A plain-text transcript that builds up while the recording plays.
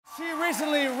She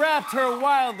recently wrapped her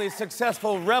wildly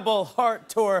successful Rebel Heart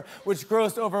tour, which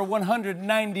grossed over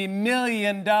 $190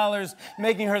 million,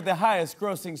 making her the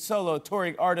highest-grossing solo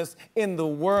touring artist in the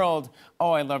world.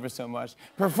 Oh, I love her so much.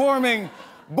 Performing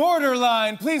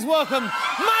Borderline, please welcome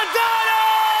Madonna!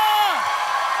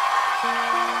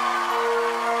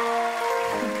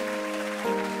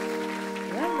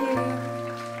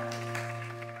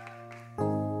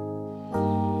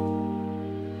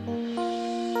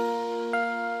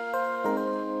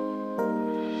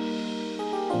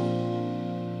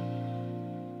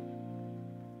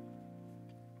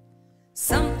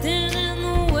 Something in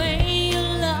the way you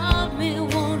love me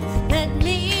won't let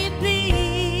me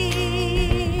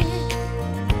be.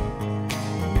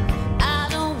 I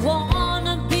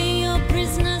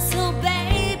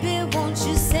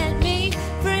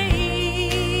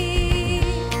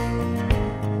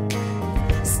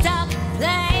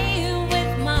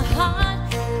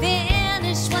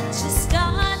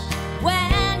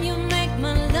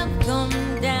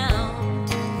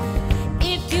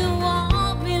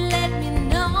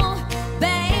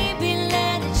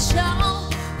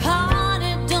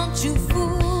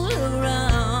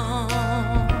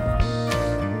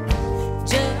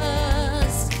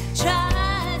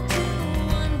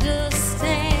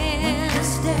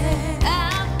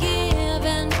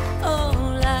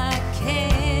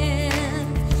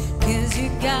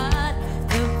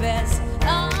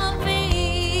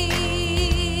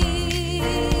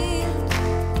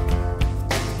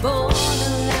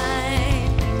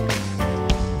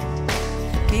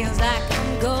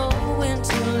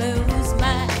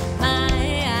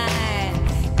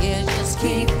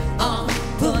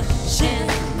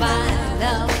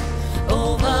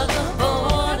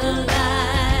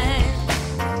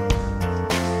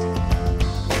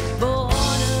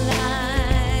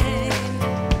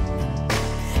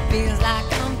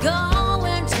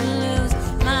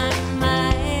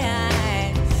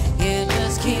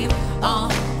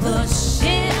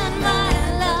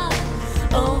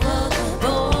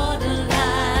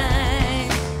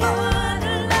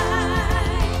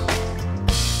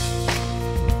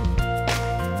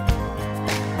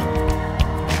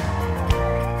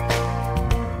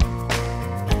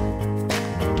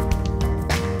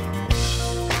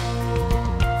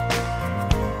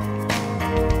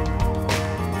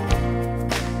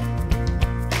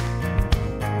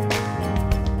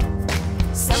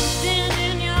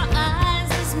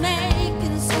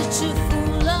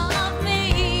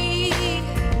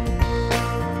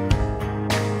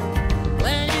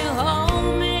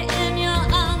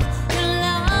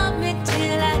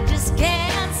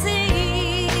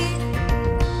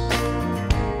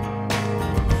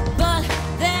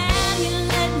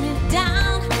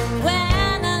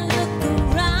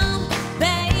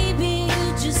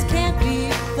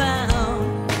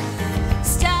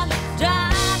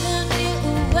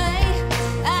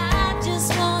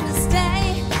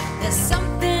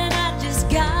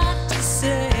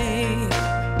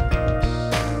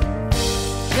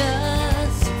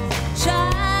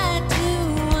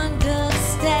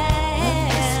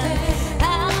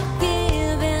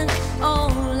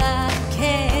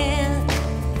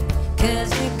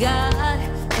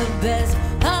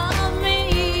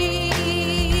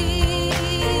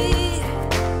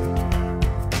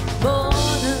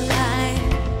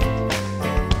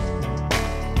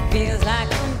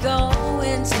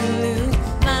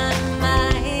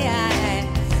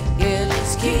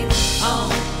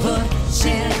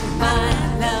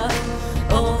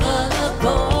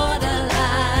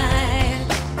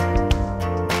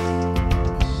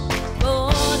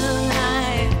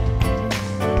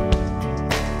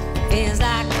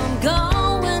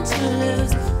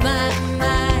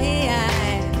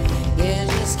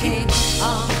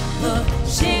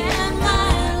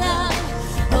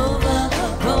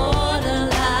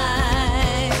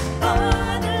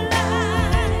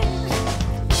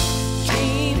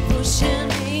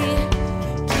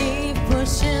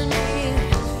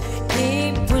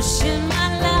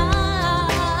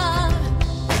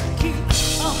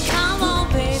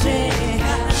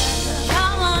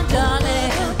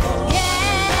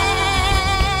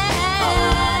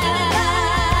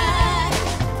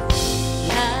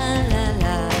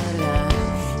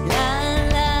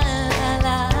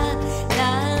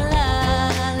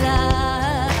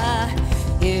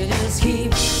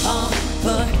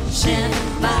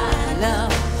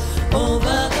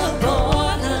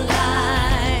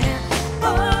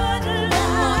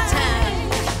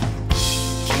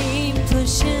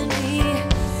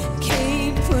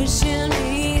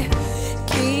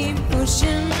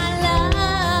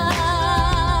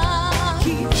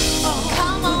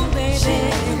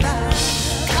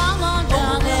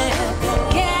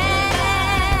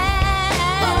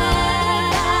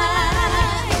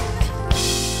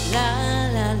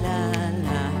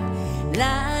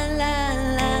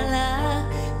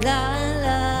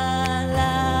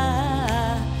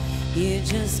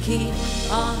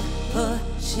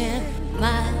pushing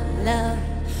my love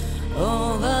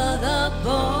over the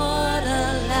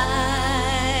borderline.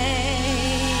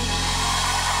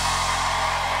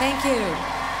 Thank you.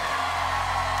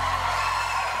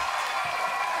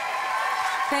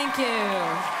 Thank you.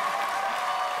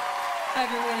 I've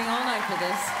been waiting all night for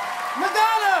this.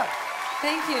 Madonna!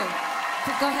 Thank you.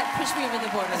 Go ahead, push me over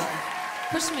the borderline.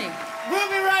 Push me. We'll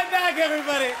be right back,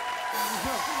 everybody.